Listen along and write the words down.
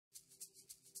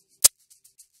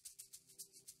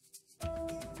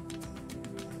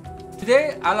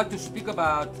Today, I'd like to speak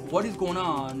about what is going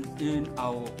on in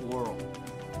our world,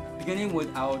 beginning with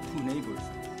our two neighbors.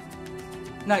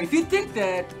 Now, if you think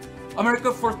that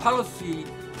America First policy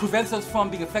prevents us from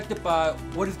being affected by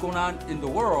what is going on in the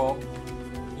world,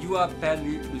 you are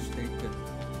badly mistaken.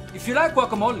 If you like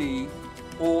guacamole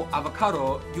or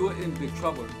avocado, you are in big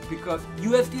trouble because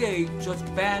USDA just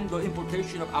banned the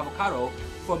importation of avocado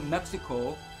from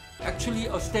Mexico, actually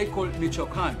a state called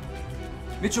Michoacan.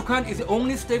 Michoacan is the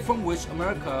only state from which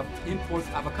America imports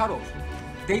avocados.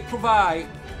 They provide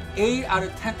 8 out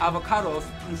of 10 avocados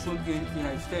consumed in the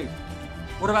United States.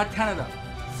 What about Canada?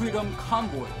 Freedom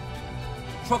Convoy,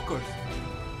 truckers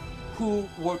who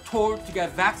were told to get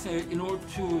vaccinated in order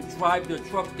to drive their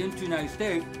trucks into the United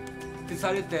States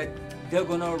decided that they're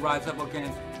going to rise up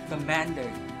against the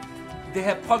mandate. They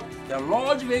have parked their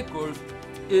large vehicles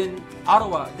in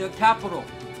Ottawa, their capital,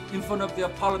 in front of their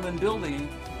parliament building.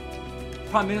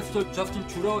 Prime Minister Justin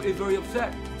Trudeau is very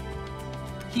upset.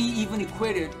 He even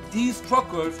equated these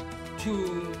truckers to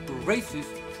a racist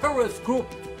terrorist group.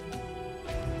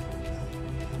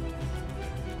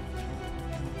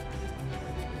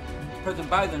 President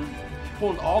Biden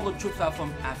pulled all the troops out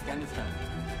from Afghanistan.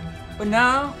 But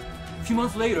now, a few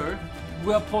months later,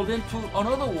 we are pulled into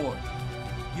another war,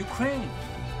 Ukraine.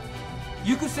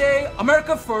 You could say,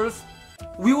 America first,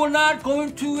 we will not go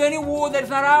into any war that's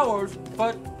not ours,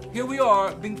 but here we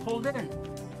are being pulled in.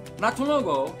 Not too long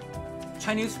ago,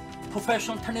 Chinese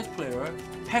professional tennis player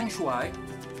Peng Shuai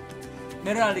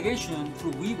made an allegation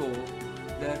through Weibo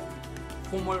that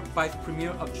former vice premier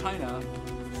of China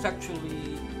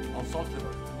sexually assaulted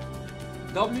her.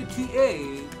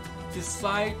 WTA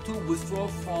decided to withdraw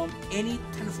from any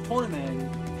tennis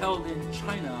tournament held in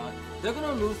China. They're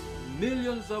going to lose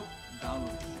millions of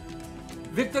dollars.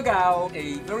 Victor Gao,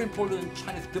 a very important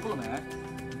Chinese diplomat,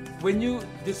 when you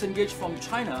disengage from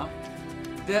China,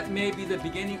 that may be the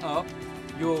beginning of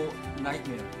your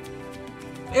nightmare.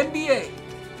 NBA,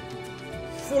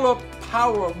 full of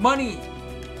power, money,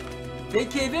 they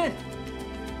cave in.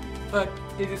 But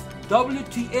it is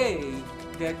WTA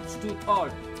that stood tall.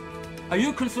 Are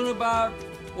you concerned about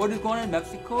what is going on in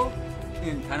Mexico,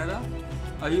 in Canada?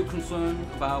 Are you concerned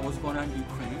about what's going on in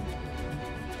Ukraine?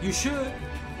 You should.